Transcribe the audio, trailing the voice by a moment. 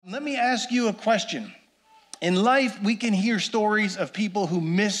let me ask you a question. In life, we can hear stories of people who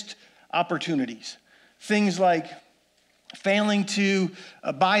missed opportunities. Things like failing to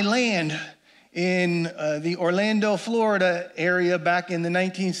buy land in the Orlando, Florida area back in the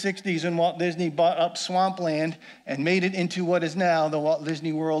 1960s when Walt Disney bought up swampland and made it into what is now the Walt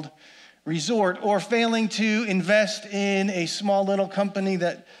Disney World Resort, or failing to invest in a small little company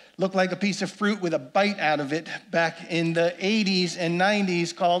that looked like a piece of fruit with a bite out of it back in the 80s and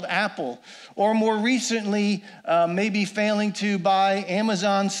 90s called Apple. Or more recently, maybe failing to buy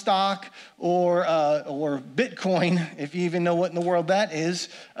Amazon stock or Bitcoin, if you even know what in the world that is.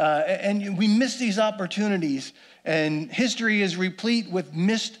 And we miss these opportunities. And history is replete with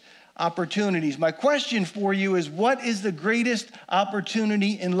missed opportunities. My question for you is, what is the greatest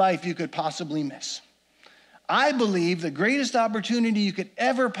opportunity in life you could possibly miss? I believe the greatest opportunity you could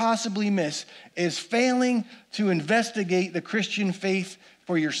ever possibly miss is failing to investigate the Christian faith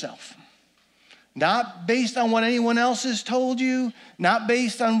for yourself. Not based on what anyone else has told you, not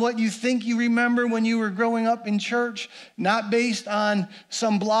based on what you think you remember when you were growing up in church, not based on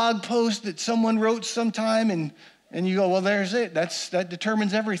some blog post that someone wrote sometime and you go, well, there's it. That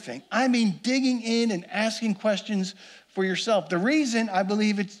determines everything. I mean, digging in and asking questions for yourself. The reason I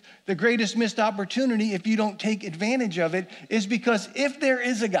believe it's the greatest missed opportunity if you don't take advantage of it is because if there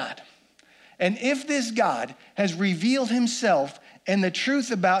is a God, and if this God has revealed himself and the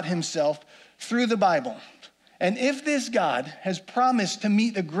truth about himself through the Bible, and if this God has promised to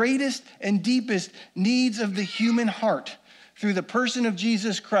meet the greatest and deepest needs of the human heart through the person of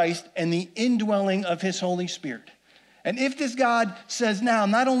Jesus Christ and the indwelling of his Holy Spirit, and if this God says now,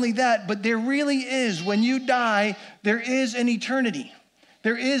 not only that, but there really is, when you die, there is an eternity.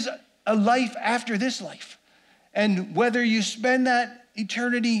 There is a life after this life. And whether you spend that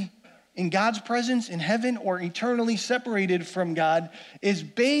eternity in God's presence in heaven or eternally separated from God is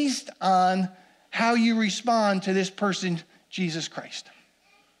based on how you respond to this person, Jesus Christ.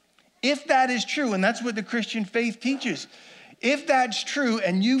 If that is true, and that's what the Christian faith teaches, if that's true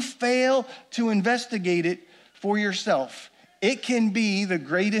and you fail to investigate it for yourself, it can be the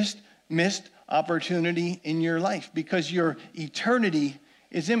greatest missed opportunity in your life because your eternity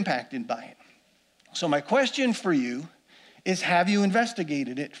is impacted by it. So my question for you is, have you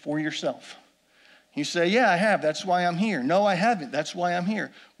investigated it for yourself? You say, yeah, I have. That's why I'm here. No, I haven't. That's why I'm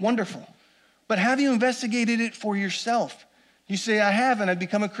here. Wonderful. But have you investigated it for yourself? You say, I have, and I've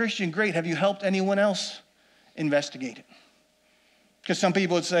become a Christian. Great. Have you helped anyone else investigate it? Because some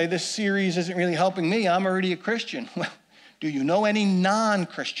people would say, this series isn't really helping me. I'm already a Christian. Well, do you know any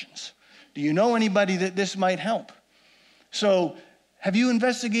non-Christians? Do you know anybody that this might help? So have you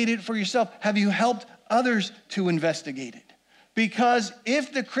investigated it for yourself? Have you helped others to investigate it? Because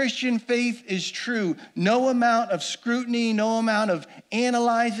if the Christian faith is true, no amount of scrutiny, no amount of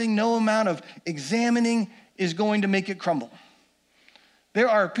analyzing, no amount of examining is going to make it crumble. There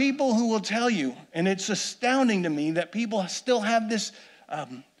are people who will tell you, and it's astounding to me that people still have this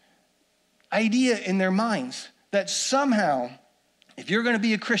idea in their minds that somehow, if you're going to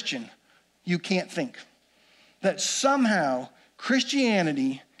be a Christian, you can't think. That somehow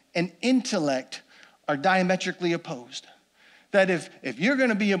Christianity and intellect are diametrically opposed. That if you're going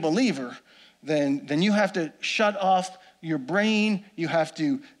to be a believer, then you have to shut off your brain, you have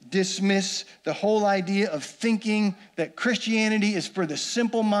to dismiss the whole idea of thinking that Christianity is for the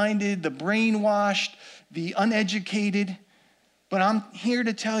simple-minded, the brainwashed, the uneducated. But I'm here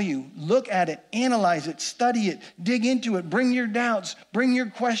to tell you, look at it, analyze it, study it, dig into it, bring your doubts, bring your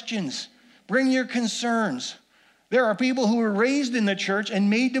questions, bring your concerns. There are people who were raised in the church and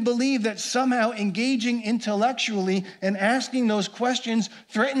made to believe that somehow engaging intellectually and asking those questions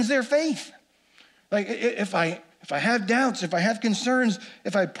threatens their faith. Like if I have doubts, if I have concerns,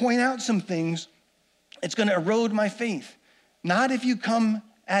 if I point out some things, it's going to erode my faith. Not if you come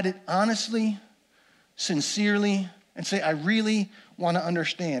at it honestly, sincerely, and say, I really want to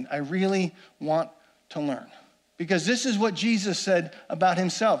understand. I really want to learn. Because this is what Jesus said about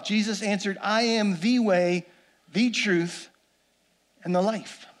himself. Jesus answered, I am the way, the truth, and the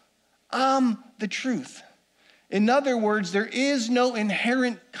life. I'm the truth. In other words, there is no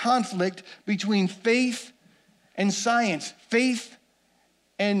inherent conflict between faith and science, faith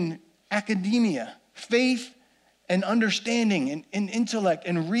and academia, faith and understanding and intellect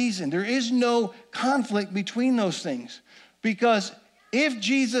and reason. There is no conflict between those things, because if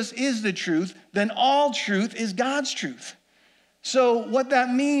Jesus is the truth, then all truth is God's truth. So what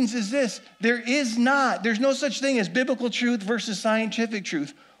that means is this: there's no such thing as biblical truth versus scientific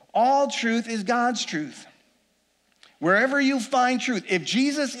truth. All truth is God's truth. Wherever you find truth, if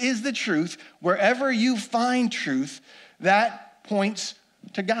Jesus is the truth, wherever you find truth, that points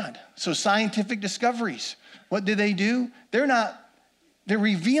to God. So scientific discoveries, what do? They're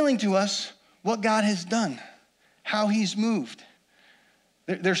revealing to us what God has done, how he's moved.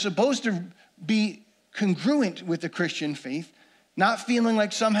 They're supposed to be congruent with the Christian faith, not feeling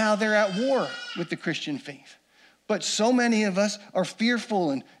like somehow they're at war with the Christian faith. But so many of us are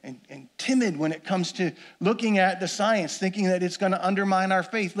fearful and timid when it comes to looking at the science, thinking that it's going to undermine our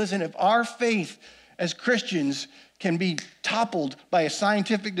faith. Listen, if our faith as Christians can be toppled by a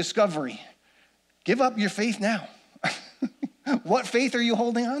scientific discovery, give up your faith now. What faith are you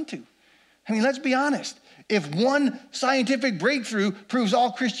holding on to? I mean, let's be honest. If one scientific breakthrough proves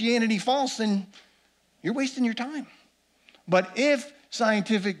all Christianity false, then you're wasting your time. But if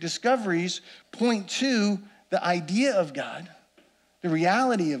scientific discoveries point to the idea of God, the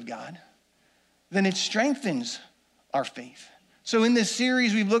reality of God, then it strengthens our faith. So in this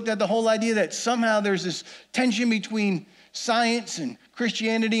series, we've looked at the whole idea that somehow there's this tension between science and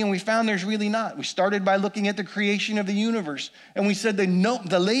Christianity, and we found there's really not. We started by looking at the creation of the universe, and we said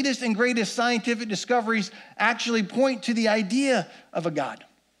the latest and greatest scientific discoveries actually point to the idea of a God.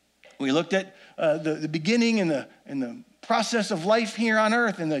 We looked at the beginning and the process of life here on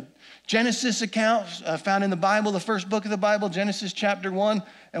earth, and the Genesis account found in the Bible, the first book of the Bible, Genesis chapter 1,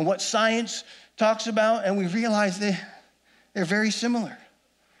 and what science talks about, and we realized they're very similar.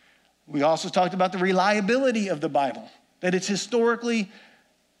 We also talked about the reliability of the Bible, that it's historically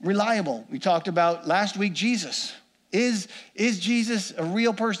reliable. We talked about last week Jesus. Is Jesus a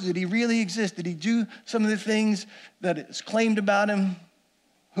real person? Did he really exist? Did he do some of the things that is claimed about him,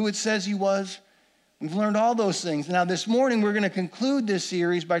 who it says he was? We've learned all those things. Now this morning we're going to conclude this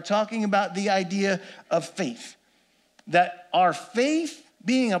series by talking about the idea of faith. That our faith,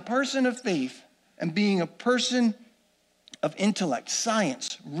 being a person of faith and being a person of intellect,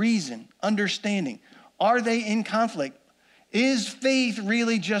 science, reason, understanding, are they in conflict? Is faith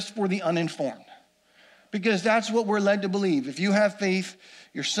really just for the uninformed? Because that's what we're led to believe. If you have faith,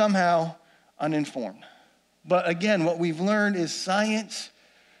 you're somehow uninformed. But again, what we've learned is science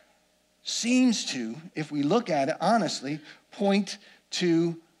seems to, if we look at it honestly, point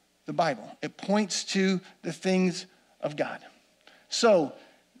to the Bible. It points to the things of God. So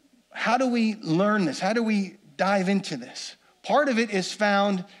how do we learn this? How do we dive into this? Part of it is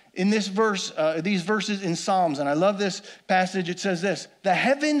found in this verse, these verses in Psalms, and I love this passage. It says this: the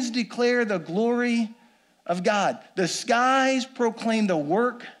heavens declare the glory of God. The skies proclaim the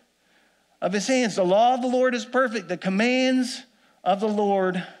work of his hands. The law of the Lord is perfect. The commands of the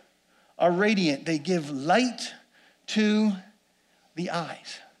Lord are radiant. They give light to the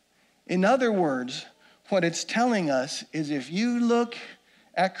eyes. In other words, what it's telling us is if you look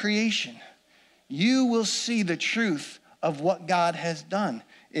at creation, you will see the truth of what God has done.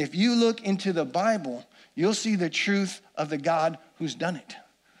 If you look into the Bible, you'll see the truth of the God who's done it.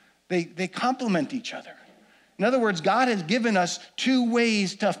 They complement each other. In other words, God has given us two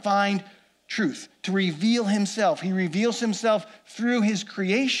ways to find truth, to reveal himself. He reveals himself through his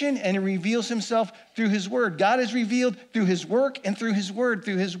creation, and he reveals himself through his word. God is revealed through his work and through his word,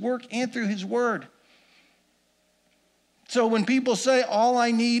 through his work and through his word. So when people say, all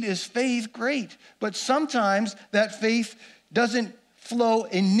I need is faith, great. But sometimes that faith doesn't flow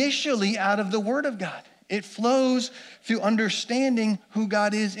initially out of the word of God. It flows through understanding who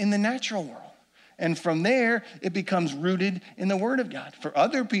God is in the natural world. And from there, it becomes rooted in the word of God. For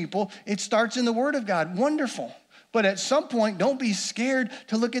other people, it starts in the word of God. Wonderful. But at some point, don't be scared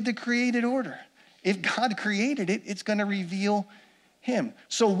to look at the created order. If God created it, it's going to reveal him.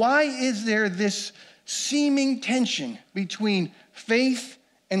 So why is there this seeming tension between faith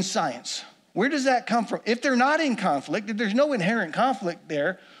and science? Where does that come from? If they're not in conflict, if there's no inherent conflict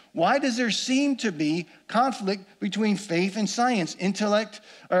there, why does there seem to be conflict between faith and science, intellect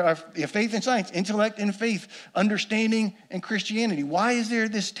and faith, understanding and Christianity? Why is there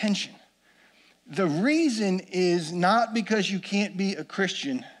this tension? The reason is not because you can't be a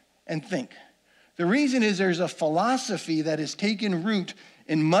Christian and think. The reason is there's a philosophy that has taken root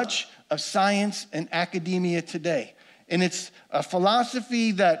in much of science and academia today. And it's a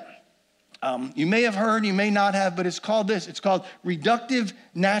philosophy that you may have heard, you may not have, but it's called this. It's called reductive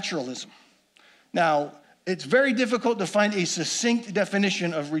naturalism. Now, it's very difficult to find a succinct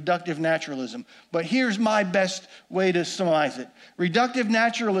definition of reductive naturalism, but here's my best way to summarize it. Reductive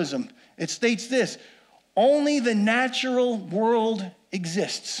naturalism, it states this: only the natural world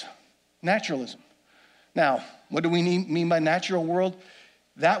exists. Naturalism. Now, what do we mean by natural world?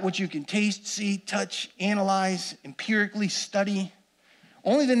 That which you can taste, see, touch, analyze, empirically study.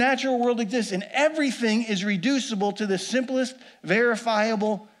 Only the natural world exists, and everything is reducible to the simplest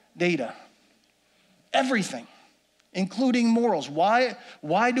verifiable data. Everything. including morals. Why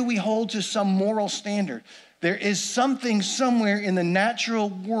do we hold to some moral standard? There is something somewhere in the natural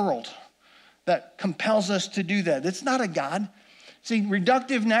world that compels us to do that. It's not a God. See,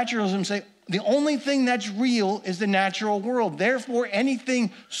 reductive naturalism say the only thing that's real is the natural world. Therefore,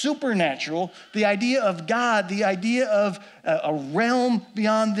 anything supernatural, the idea of God, the idea of a realm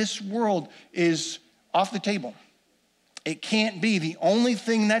beyond this world is off the table. It can't be. The only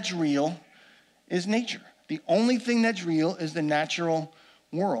thing that's real is nature. The only thing that's real is the natural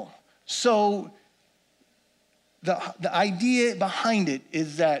world. So the idea behind it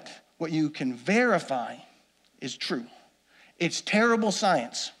is that what you can verify is true. It's terrible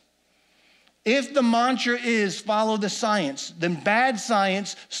science. If the mantra is follow the science, then bad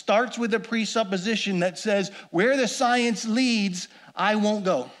science starts with a presupposition that says, where the science leads, I won't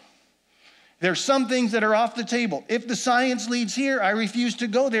go. There's some things that are off the table. If the science leads here, I refuse to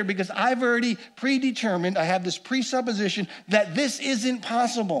go there because I've already predetermined, I have this presupposition that this isn't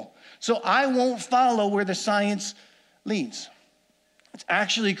possible. So I won't follow where the science leads. It's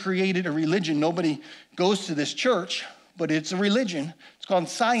actually created a religion. Nobody goes to this church, but it's a religion. It's called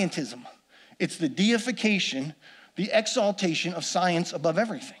scientism. It's the deification, the exaltation of science above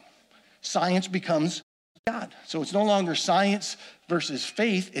everything. Science becomes God. So it's no longer science versus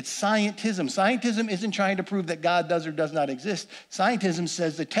faith, it's scientism. Scientism isn't trying to prove that God does or does not exist. Scientism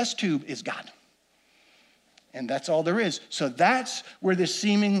says the test tube is God. And that's all there is. So that's where this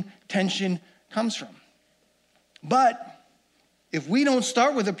seeming tension comes from. But if we don't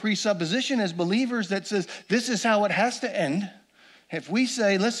start with a presupposition as believers that says this is how it has to end, if we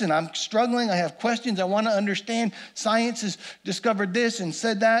say, listen, I'm struggling, I have questions, I want to understand, science has discovered this and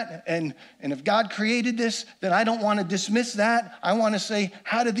said that, and if God created this, then I don't want to dismiss that. I want to say,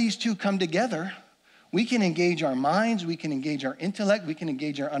 how do these two come together? We can engage our minds, we can engage our intellect, we can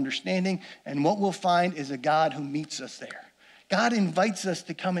engage our understanding, and what we'll find is a God who meets us there. God invites us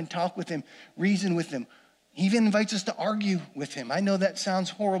to come and talk with him, reason with him. He even invites us to argue with him. I know that sounds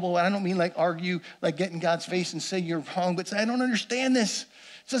horrible. I don't mean like argue, like get in God's face and say you're wrong, but say, I don't understand this.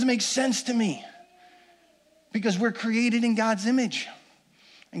 This doesn't make sense to me. Because we're created in God's image.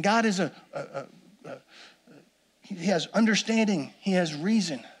 And God is he has understanding. He has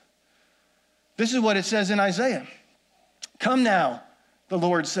reason. This is what it says in Isaiah. Come now, the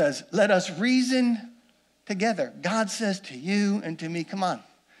Lord says, let us reason together. God says to you and to me, come on.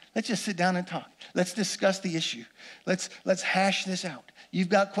 Let's just sit down and talk. Let's discuss the issue. Let's hash this out. You've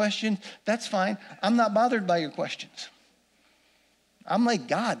got questions? That's fine. I'm not bothered by your questions. I'm like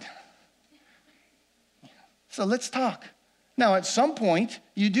God. So let's talk. Now, at some point,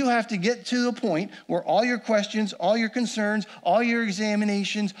 you do have to get to the point where all your questions, all your concerns, all your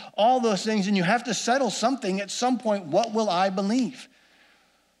examinations, all those things, and you have to settle something at some point. What will I believe?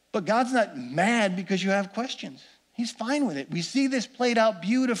 But God's not mad because you have questions. He's fine with it. We see this played out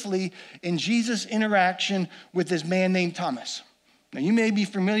beautifully in Jesus' interaction with this man named Thomas. Now, you may be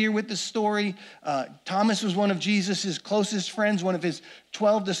familiar with the story. Thomas was one of Jesus' closest friends, one of his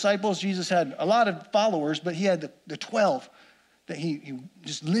 12 disciples. Jesus had a lot of followers, but he had the 12 that he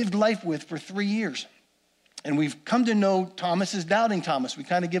just lived life with for 3 years. And we've come to know Thomas as Doubting Thomas. We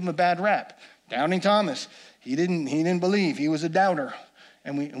kind of give him a bad rap. Doubting Thomas. He didn't believe. He was a doubter.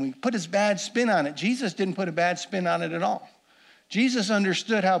 And we put his bad spin on it. Jesus didn't put a bad spin on it at all. Jesus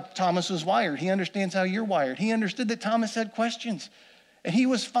understood how Thomas was wired. He understands how you're wired. He understood that Thomas had questions. And he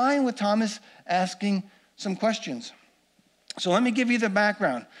was fine with Thomas asking some questions. So let me give you the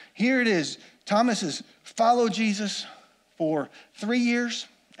background. Here it is. Thomas has followed Jesus for 3 years.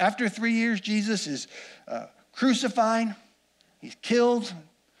 After 3 years, Jesus is crucified. He's killed.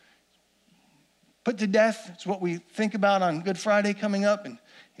 Put to death. It's what we think about on Good Friday coming up. And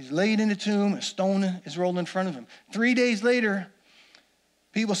he's laid in a tomb. A stone is rolled in front of him. 3 days later,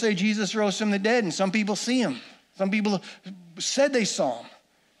 people say Jesus rose from the dead, and some people see him. Some people said they saw him.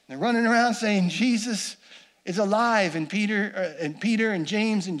 They're running around saying Jesus is alive. And Peter and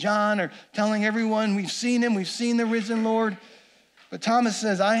James and John are telling everyone, we've seen him. We've seen the risen Lord. But Thomas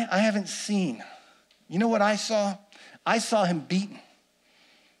says, I haven't seen. You know what I saw? I saw him beaten.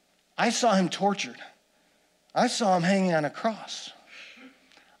 I saw him tortured. I saw him hanging on a cross.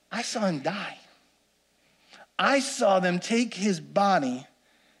 I saw him die. I saw them take his body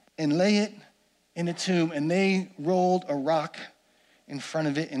and lay it in a tomb, and they rolled a rock in front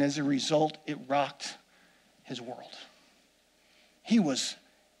of it, and as a result, it rocked his world. He was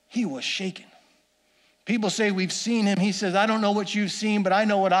shaken. People say, we've seen him. He says, I don't know what you've seen, but I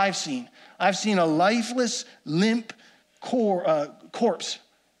know what I've seen. I've seen a lifeless, limp corpse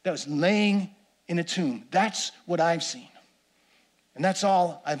that was laying in a tomb. That's what I've seen. And that's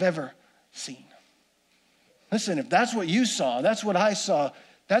all I've ever seen. Listen, if that's what you saw, that's what I saw,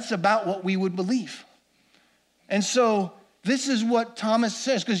 that's about what we would believe. And so this is what Thomas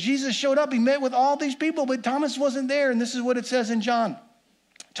says, because Jesus showed up, he met with all these people, but Thomas wasn't there. And this is what it says in John.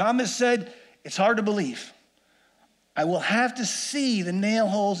 Thomas said, it's hard to believe. I will have to see the nail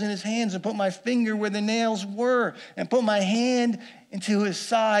holes in his hands and put my finger where the nails were and put my hand into his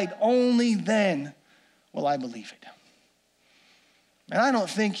side. Only then will I believe it. And I don't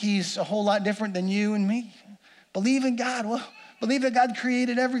think he's a whole lot different than you and me. Believe in God. Well, believe that God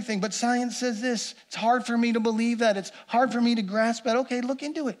created everything. But science says this. It's hard for me to believe that. It's hard for me to grasp that. Okay, look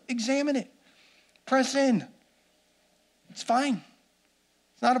into it. Examine it. Press in. It's fine.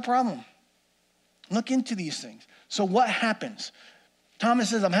 It's not a problem. Look into these things. So what happens? Thomas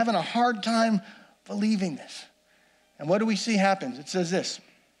says, I'm having a hard time believing this. And what do we see happens? It says this.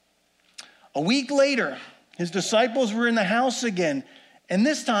 A week later, his disciples were in the house again, and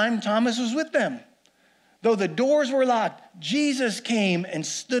this time Thomas was with them. Though the doors were locked, Jesus came and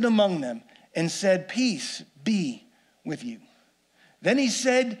stood among them and said, peace be with you. Then he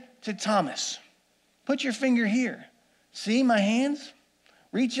said to Thomas, put your finger here. See my hands?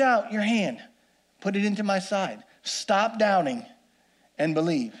 Reach out your hand. Put it into my side. Stop doubting and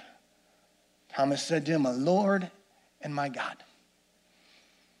believe. Thomas said to him, my Lord and my God.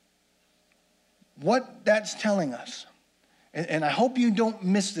 What that's telling us, and I hope you don't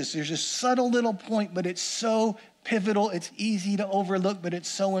miss this. There's a subtle little point, but it's so pivotal. It's easy to overlook, but it's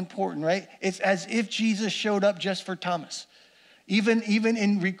so important, right? It's as if Jesus showed up just for Thomas. Even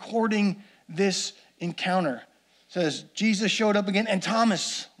in recording this encounter, it says Jesus showed up again, and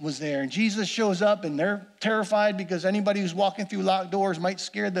Thomas was there. And Jesus shows up, and they're terrified because anybody who's walking through locked doors might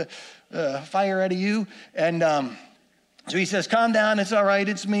scare the fire out of you. And so he says, calm down, it's all right,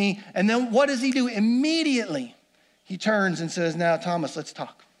 it's me. And then what does he do? Immediately, he turns and says, now, Thomas, let's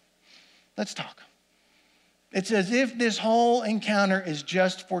talk. Let's talk. It's as if this whole encounter is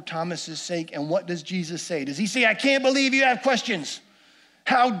just for Thomas's sake. And what does Jesus say? Does he say, I can't believe you have questions?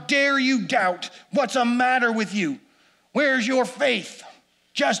 How dare you doubt? What's the matter with you? Where's your faith?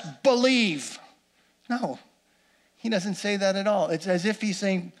 Just believe. No, he doesn't say that at all. It's as if he's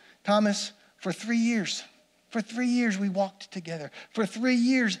saying, Thomas, for 3 years we walked together. For 3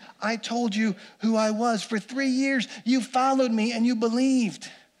 years, I told you who I was. For 3 years, you followed me and you believed.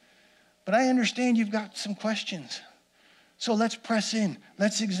 But I understand you've got some questions. So let's press in.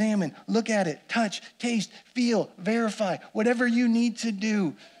 Let's examine. Look at it. Touch, taste, feel, verify. Whatever you need to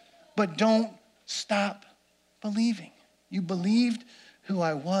do. But don't stop believing. You believed who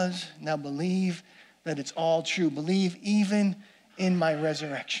I was. Now believe that it's all true. Believe even in my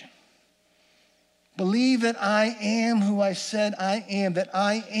resurrection. Believe that I am who I said I am, that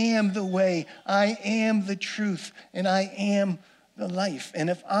I am the way, I am the truth, and I am the life. And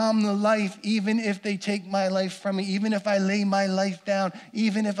if I'm the life, even if they take my life from me, even if I lay my life down,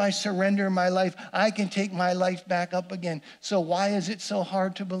 even if I surrender my life, I can take my life back up again. So why is it so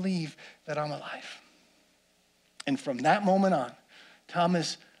hard to believe that I'm alive? And from that moment on,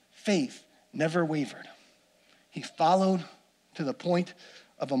 Thomas' faith never wavered. He followed to the point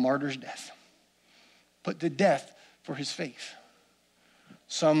of a martyr's death. Put to death for his faith.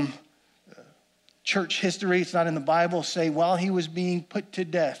 Some church history, it's not in the Bible, say while he was being put to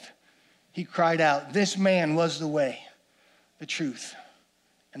death, he cried out, this man was the way, the truth,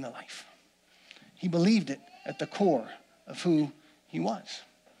 and the life. He believed it at the core of who he was.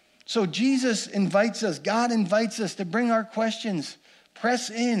 So Jesus invites us, God invites us to bring our questions, press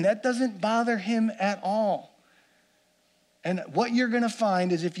in. That doesn't bother him at all. And what you're going to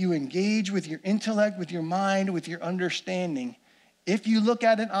find is if you engage with your intellect, with your mind, with your understanding, if you look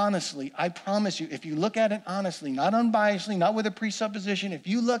at it honestly, I promise you, if you look at it honestly, not unbiasedly, not with a presupposition, if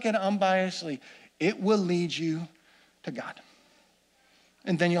you look at it unbiasedly, it will lead you to God.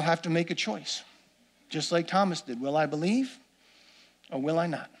 And then you'll have to make a choice, just like Thomas did. Will I believe or will I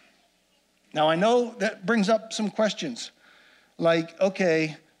not? Now, I know that brings up some questions like,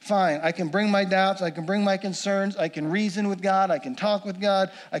 okay, fine, I can bring my doubts, I can bring my concerns, I can reason with God, I can talk with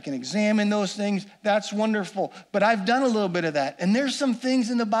God, I can examine those things. That's wonderful. But I've done a little bit of that. And there's some things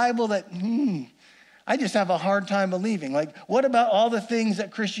in the Bible that, I just have a hard time believing. Like, what about all the things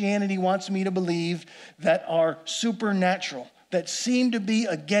that Christianity wants me to believe that are supernatural, that seem to be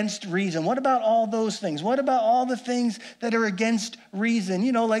against reason? What about all those things? What about all the things that are against reason?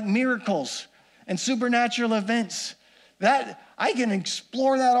 You know, like miracles and supernatural events. That I can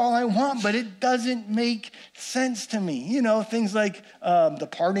explore that all I want, but it doesn't make sense to me. You know, things like the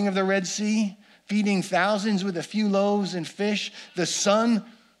parting of the Red Sea, feeding thousands with a few loaves and fish, the sun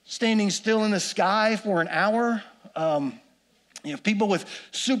standing still in the sky for an hour, people with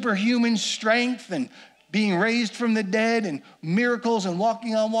superhuman strength and being raised from the dead and miracles and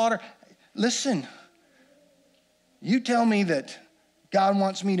walking on water. Listen, you tell me that God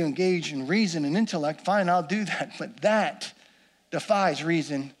wants me to engage in reason and intellect, fine, I'll do that. But that defies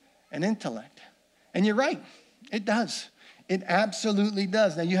reason and intellect. And you're right, it does. It absolutely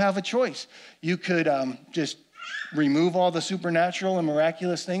does. Now, you have a choice. You could just remove all the supernatural and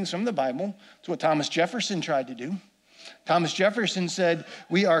miraculous things from the Bible. That's what Thomas Jefferson tried to do. Thomas Jefferson said,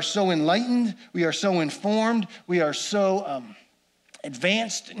 we are so enlightened, we are so informed, we are so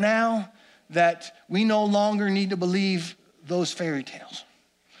advanced now that we no longer need to believe those fairy tales.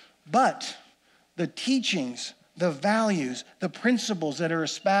 But the teachings, the values, the principles that are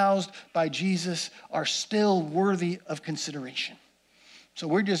espoused by Jesus are still worthy of consideration. So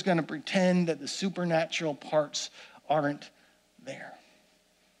we're just going to pretend that the supernatural parts aren't there.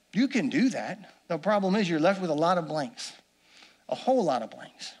 You can do that. The problem is you're left with a lot of blanks, a whole lot of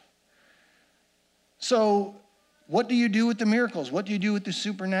blanks. So what do you do with the miracles? What do you do with the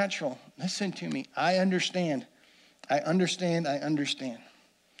supernatural? Listen to me. I understand that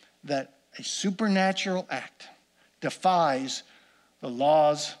a supernatural act defies the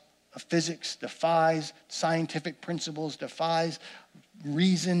laws of physics, defies scientific principles, defies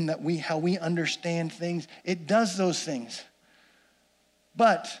reason how we understand things. It does those things.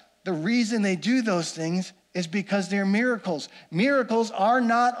 But the reason they do those things is because they're miracles. Miracles are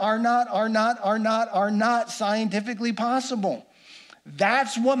not scientifically possible.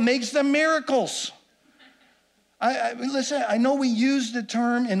 That's what makes them miracles. Listen, I know we use the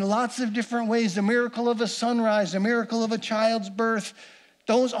term in lots of different ways. The miracle of a sunrise, the miracle of a child's birth.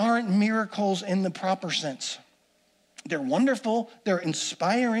 Those aren't miracles in the proper sense. They're wonderful. They're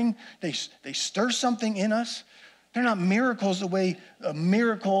inspiring. They stir something in us. They're not miracles the way a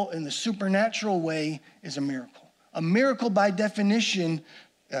miracle in the supernatural way is a miracle. A miracle, by definition,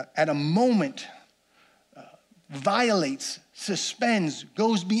 at a moment, violates, suspends,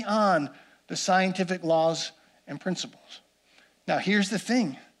 goes beyond the scientific laws and principles. Now, here's the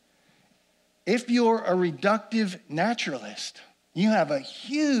thing. If you're a reductive naturalist, you have a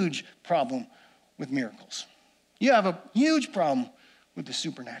huge problem with miracles. You have a huge problem with the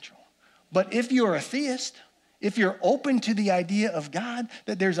supernatural. But if you're a theist, if you're open to the idea of God,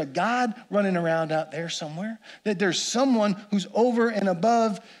 that there's a God running around out there somewhere, that there's someone who's over and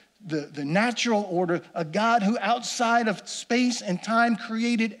above the natural order, a God who outside of space and time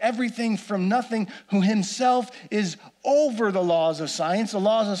created everything from nothing, who himself is over the laws of science. The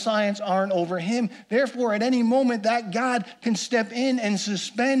laws of science aren't over him. Therefore, at any moment, that God can step in and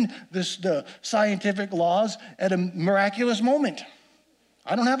suspend the scientific laws at a miraculous moment.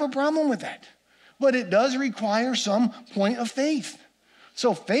 I don't have a problem with that. But it does require some point of faith.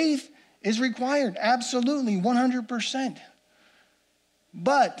 So faith is required, absolutely, 100%.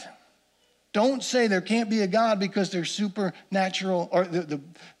 But don't say there can't be a God because there's supernatural, or the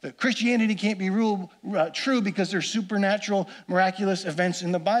Christianity can't be true because there's supernatural, miraculous events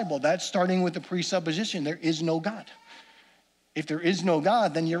in the Bible. That's starting with the presupposition there is no God. If there is no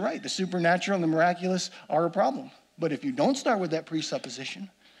God, then you're right. The supernatural and the miraculous are a problem. But if you don't start with that presupposition,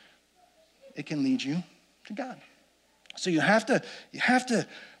 it can lead you to God. So you have to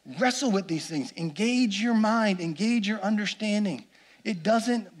wrestle with these things. Engage your mind, engage your understanding. It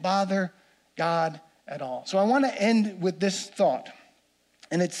doesn't bother God at all. So I want to end with this thought.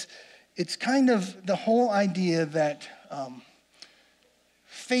 And it's kind of the whole idea that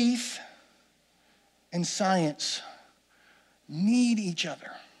faith and science need each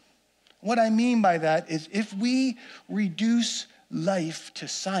other. What I mean by that is if we reduce life to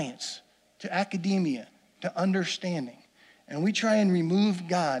science, to academia, to understanding, and we try and remove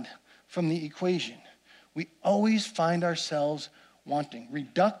God from the equation, we always find ourselves wanting.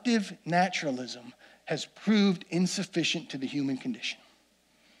 Reductive naturalism has proved insufficient to the human condition.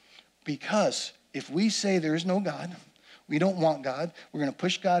 Because if we say there is no God, we don't want God, we're going to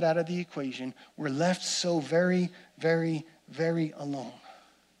push God out of the equation, we're left so very, very, very alone.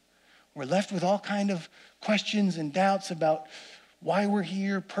 We're left with all kind of questions and doubts about why we're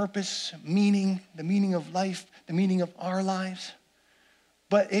here, purpose, meaning, the meaning of life, the meaning of our lives.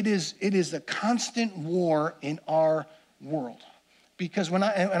 But it is a constant war in our world. Because and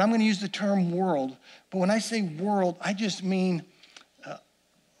I'm going to use the term world, but when I say world, I just mean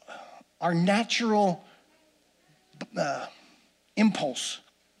our natural impulse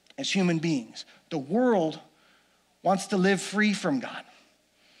as human beings. The world wants to live free from God.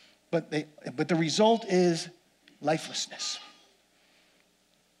 But the result is lifelessness.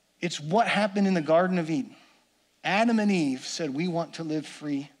 It's what happened in the Garden of Eden. Adam and Eve said, we want to live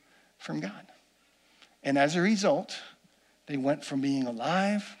free from God. And as a result, they went from being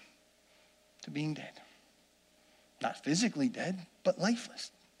alive to being dead. Not physically dead, but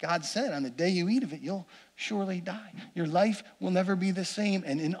lifeless. God said, on the day you eat of it, you'll surely die. Your life will never be the same.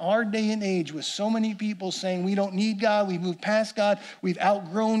 And in our day and age, with so many people saying we don't need God, we've moved past God, we've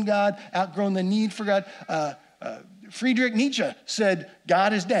outgrown God, outgrown the need for God. Friedrich Nietzsche said,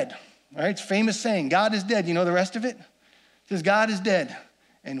 God is dead. All right, it's a famous saying, God is dead. You know the rest of it? It says, God is dead,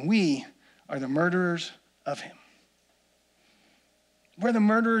 and we are the murderers of him. We're the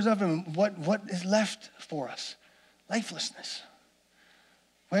murderers of him. What is left for us? Lifelessness.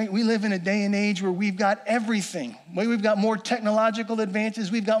 Right? We live in a day and age where we've got everything. We've got more technological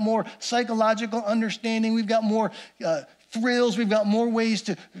advances. We've got more psychological understanding. We've got more thrills. We've got more ways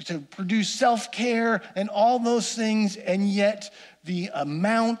to produce self-care and all those things. And yet the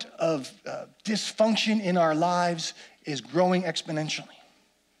amount of dysfunction in our lives is growing exponentially.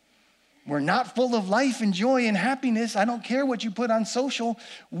 We're not full of life and joy and happiness. I don't care what you put on social.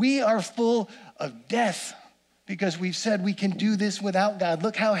 We are full of death. Because we've said we can do this without God.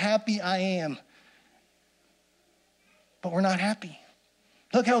 Look how happy I am. But we're not happy.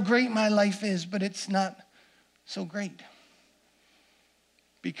 Look how great my life is, but it's not so great.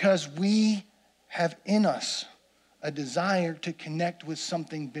 Because we have in us a desire to connect with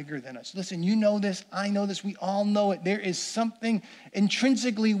something bigger than us. Listen, you know this, I know this, we all know it. There is something,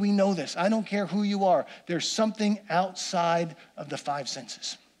 intrinsically we know this. I don't care who you are. There's something outside of the five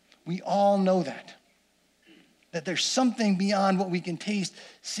senses. We all know that. That there's something beyond what we can taste,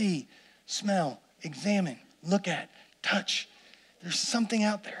 see, smell, examine, look at, touch. There's something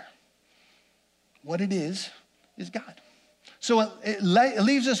out there. What it is God. So it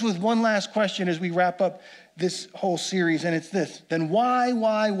leaves us with one last question as we wrap up this whole series, and it's this. Then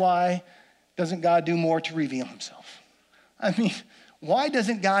why doesn't God do more to reveal himself? I mean, why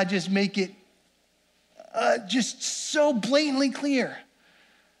doesn't God just make it just so blatantly clear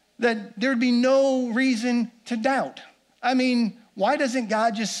that there'd be no reason to doubt? I mean, why doesn't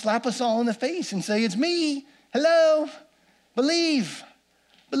God just slap us all in the face and say, it's me, hello, believe,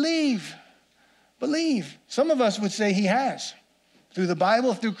 believe, believe? Some of us would say he has. Through the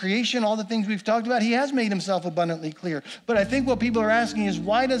Bible, through creation, all the things we've talked about, he has made himself abundantly clear. But I think what people are asking is,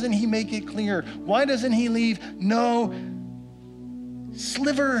 why doesn't he make it clear? Why doesn't he leave no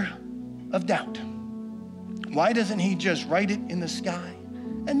sliver of doubt? Why doesn't he just write it in the sky?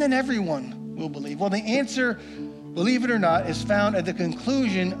 And then everyone will believe. Well, the answer, believe it or not, is found at the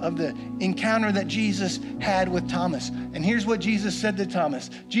conclusion of the encounter that Jesus had with Thomas. And here's what Jesus said to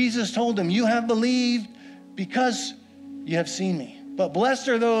Thomas. Jesus told him, you have believed because you have seen me. But blessed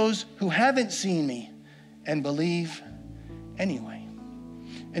are those who haven't seen me and believe anyway.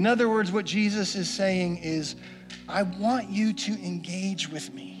 In other words, what Jesus is saying is, I want you to engage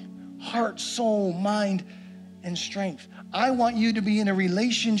with me, heart, soul, mind, and strength. I want you to be in a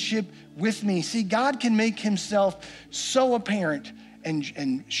relationship with me. See, God can make himself so apparent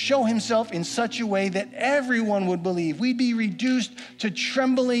and show himself in such a way that everyone would believe. We'd be reduced to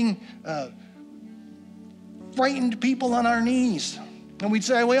trembling, frightened people on our knees. And we'd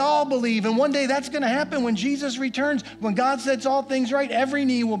say, we all believe. And one day that's going to happen when Jesus returns. When God sets all things right, every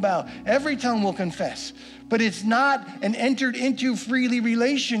knee will bow. Every tongue will confess. But it's not an entered into freely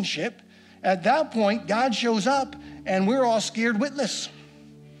relationship. At that point, God shows up and we're all scared witless.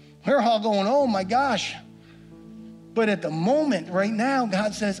 We're all going, oh my gosh. But at the moment, right now,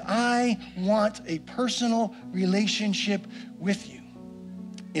 God says, I want a personal relationship with you.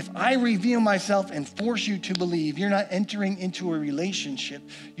 If I reveal myself and force you to believe, you're not entering into a relationship.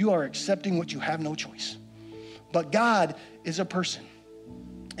 You are accepting what you have no choice. But God is a person,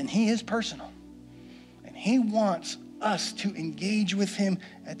 and he is personal. And he wants us to engage with him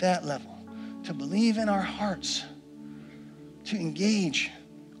at that level, to believe in our hearts, to engage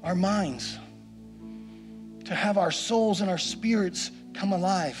our minds, to have our souls and our spirits come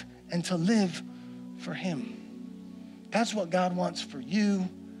alive, and to live for him. That's what God wants for you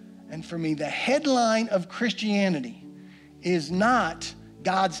and for me. The headline of Christianity is not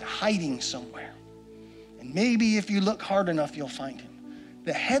God's hiding somewhere. And maybe if you look hard enough, you'll find him.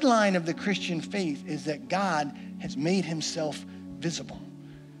 The headline of the Christian faith is that God has made himself visible.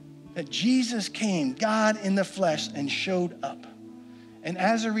 That Jesus came, God in the flesh, and showed up. And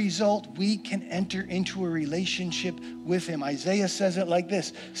as a result, we can enter into a relationship with him. Isaiah says it like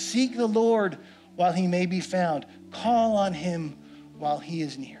this: seek the Lord while he may be found. Call on him while he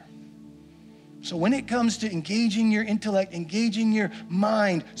is near. So when it comes to engaging your intellect, engaging your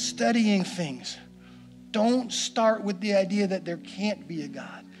mind, studying things, don't start with the idea that there can't be a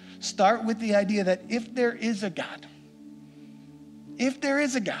God. Start with the idea that if there is a God,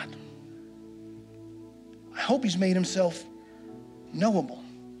 I hope he's made himself knowable.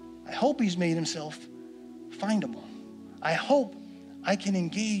 I hope he's made himself findable. I hope I can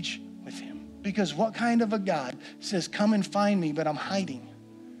engage with him. Because what kind of a God says, come and find me, but I'm hiding?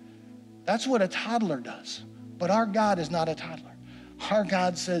 That's what a toddler does. But our God is not a toddler. Our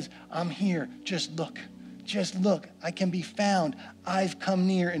God says, I'm here. Just look. Just look. I can be found. I've come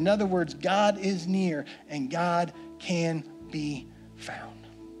near. In other words, God is near and God can be found.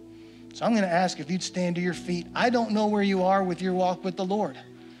 So I'm going to ask if you'd stand to your feet. I don't know where you are with your walk with the Lord.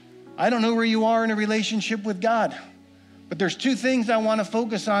 I don't know where you are in a relationship with God. But there's two things I want to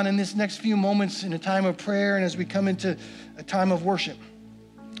focus on in this next few moments in a time of prayer and as we come into a time of worship.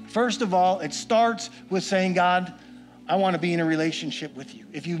 First of all, it starts with saying, God, I want to be in a relationship with you.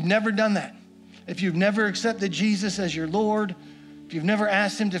 If you've never done that, if you've never accepted Jesus as your Lord, if you've never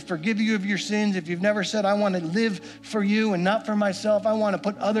asked him to forgive you of your sins, if you've never said, I want to live for you and not for myself, I want to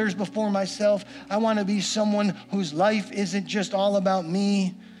put others before myself, I want to be someone whose life isn't just all about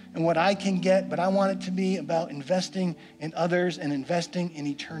me and what I can get, but I want it to be about investing in others and investing in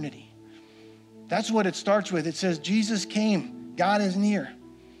eternity. That's what it starts with. It says, Jesus came, God is near.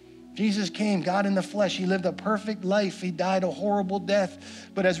 Jesus came, God in the flesh. He lived a perfect life. He died a horrible death.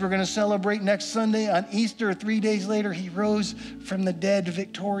 But as we're going to celebrate next Sunday on Easter, 3 days later, he rose from the dead,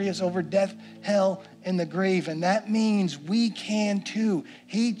 victorious over death, hell, and the grave. And that means we can too.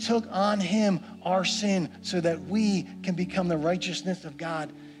 He took on him our sin so that we can become the righteousness of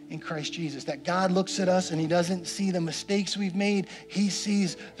God in Christ Jesus. That God looks at us and he doesn't see the mistakes we've made. He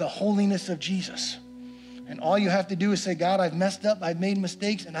sees the holiness of Jesus. And all you have to do is say, God, I've messed up, I've made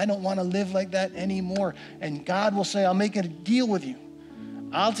mistakes, and I don't want to live like that anymore. And God will say, I'll make a deal with you.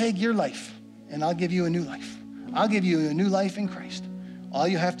 I'll take your life, and I'll give you a new life. I'll give you a new life in Christ. All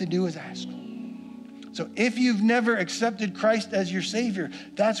you have to do is ask. So if you've never accepted Christ as your Savior,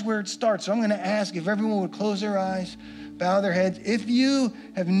 that's where it starts. So I'm going to ask if everyone would close their eyes, bow their heads. If you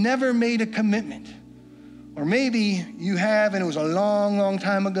have never made a commitment, or maybe you have and it was a long, long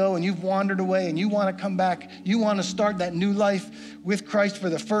time ago and you've wandered away and you want to come back, you want to start that new life with Christ for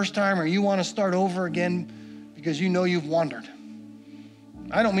the first time, or you want to start over again because you know you've wandered.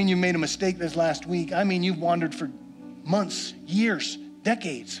 I don't mean you made a mistake this last week. I mean you've wandered for months, years,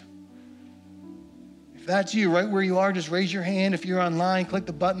 decades. If that's you, right where you are, just raise your hand. If you're online, click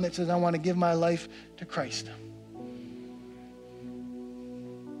the button that says, I want to give my life to Christ.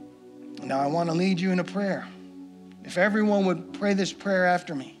 Now, I want to lead you in a prayer. If everyone would pray this prayer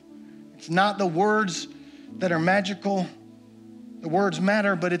after me. It's not the words that are magical. The words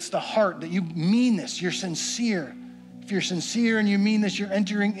matter, but it's the heart that you mean this. You're sincere. If you're sincere and you mean this, you're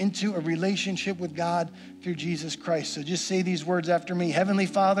entering into a relationship with God through Jesus Christ. So just say these words after me. Heavenly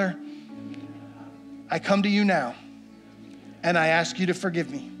Father, I come to you now, and I ask you to forgive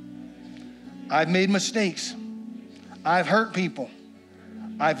me. I've made mistakes. I've hurt people.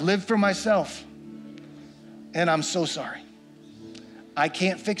 I've lived for myself, and I'm so sorry. I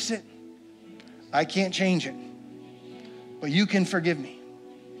can't fix it. I can't change it, but you can forgive me.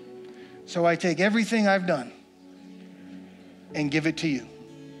 So I take everything I've done and give it to you.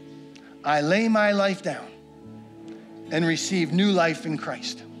 I lay my life down and receive new life in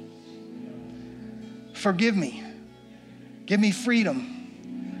Christ. Forgive me. Give me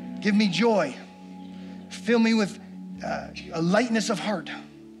freedom. Give me joy. Fill me with a lightness of heart.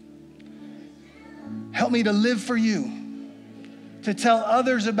 Help me to live for you, to tell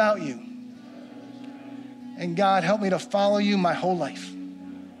others about you. And God, help me to follow you my whole life.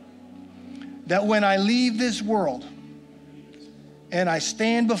 That when I leave this world and I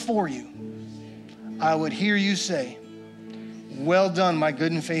stand before you, I would hear you say, well done, my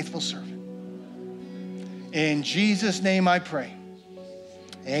good and faithful servant. In Jesus' name I pray.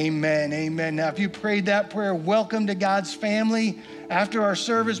 Amen, amen. Now, if you prayed that prayer, welcome to God's family. After our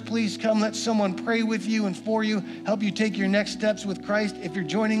service, please come let someone pray with you and for you, help you take your next steps with Christ. If you're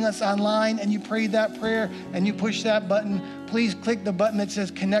joining us online and you prayed that prayer and you push that button, please click the button that says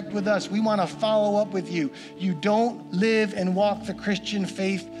connect with us. We want to follow up with you. You don't live and walk the Christian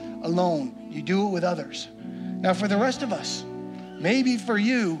faith alone. You do it with others. Now, for the rest of us, maybe for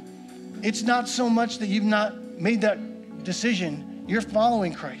you, it's not so much that you've not made that decision. You're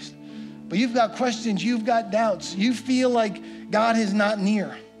following Christ, but you've got questions, you've got doubts. You feel like God is not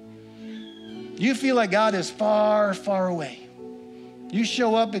near. You feel like God is far, far away. You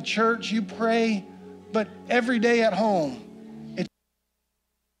show up at church, you pray, but every day at home, it's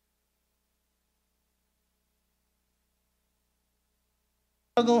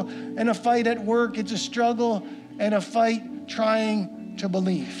a struggle and a fight at work. It's a struggle and a fight trying to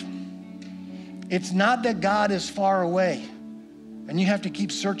believe. It's not that God is far away and you have to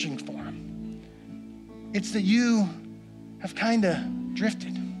keep searching for him. It's that you have kind of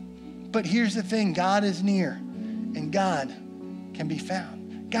drifted. But here's the thing, God is near and God can be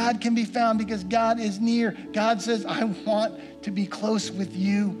found. God can be found because God is near. God says, I want to be close with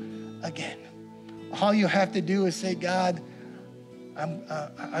you again. All you have to do is say, God,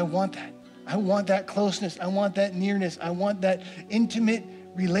 I want that. I want that closeness. I want that nearness. I want that intimate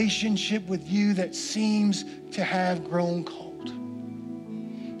relationship with you that seems to have grown cold.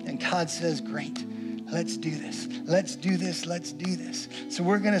 And God says, great, let's do this. Let's do this. Let's do this. So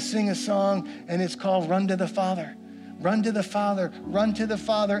we're going to sing a song, and it's called Run to the Father. Run to the Father, run to the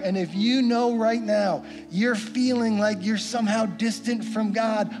Father. And if you know right now you're feeling like you're somehow distant from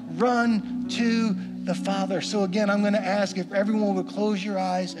God, run to the Father. So again, I'm going to ask if everyone would close your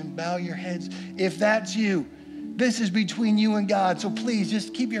eyes and bow your heads. If that's you, this is between you and God. So please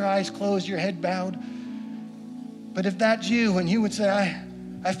just keep your eyes closed, your head bowed. But if that's you and you would say,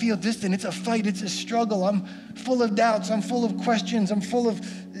 I feel distant, it's a fight, it's a struggle, I'm full of doubts, I'm full of questions, I'm full of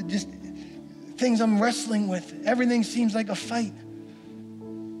just things I'm wrestling with. Everything seems like a fight.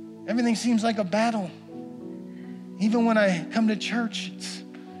 Everything seems like a battle. Even when I come to church, it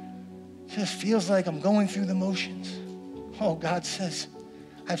just feels like I'm going through the motions. Oh, God says,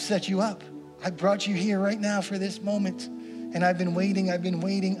 I've set you up. I brought you here right now for this moment. And I've been waiting.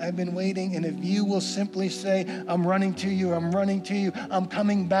 And if you will simply say, I'm running to you, I'm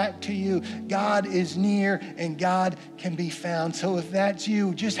coming back to you. God is near and God can be found. So if that's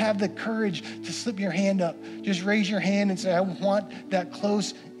you, just have the courage to slip your hand up. Just raise your hand and say, I want that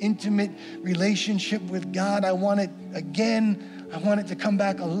close, intimate relationship with God. I want it again. I want it to come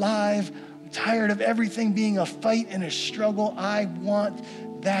back alive. I'm tired of everything being a fight and a struggle. I want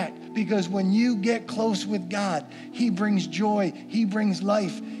that. Because when you get close with God, he brings joy, he brings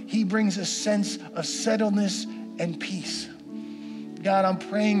life, he brings a sense of settledness and peace. God, I'm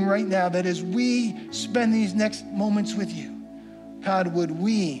praying right now that as we spend these next moments with you, God, would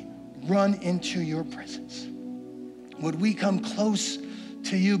we run into your presence? Would we come close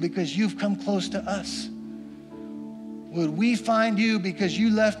to you because you've come close to us? Would we find you because you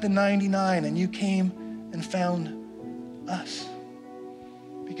left the 99 and you came and found us?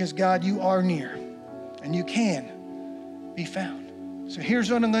 Because God, you are near and you can be found. So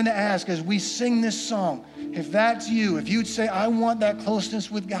here's what I'm going to ask as we sing this song. If that's you, if you'd say, I want that closeness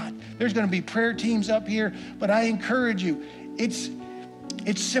with God, there's going to be prayer teams up here, but I encourage you, it's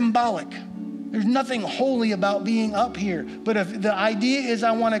symbolic. There's nothing holy about being up here. But if the idea is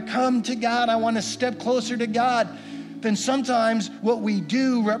I want to come to God, I want to step closer to God, then sometimes what we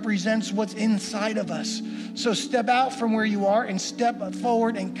do represents what's inside of us. So step out from where you are and step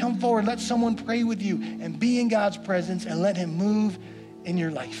forward and come forward. Let someone pray with you and be in God's presence and let him move in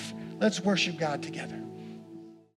your life. Let's worship God together.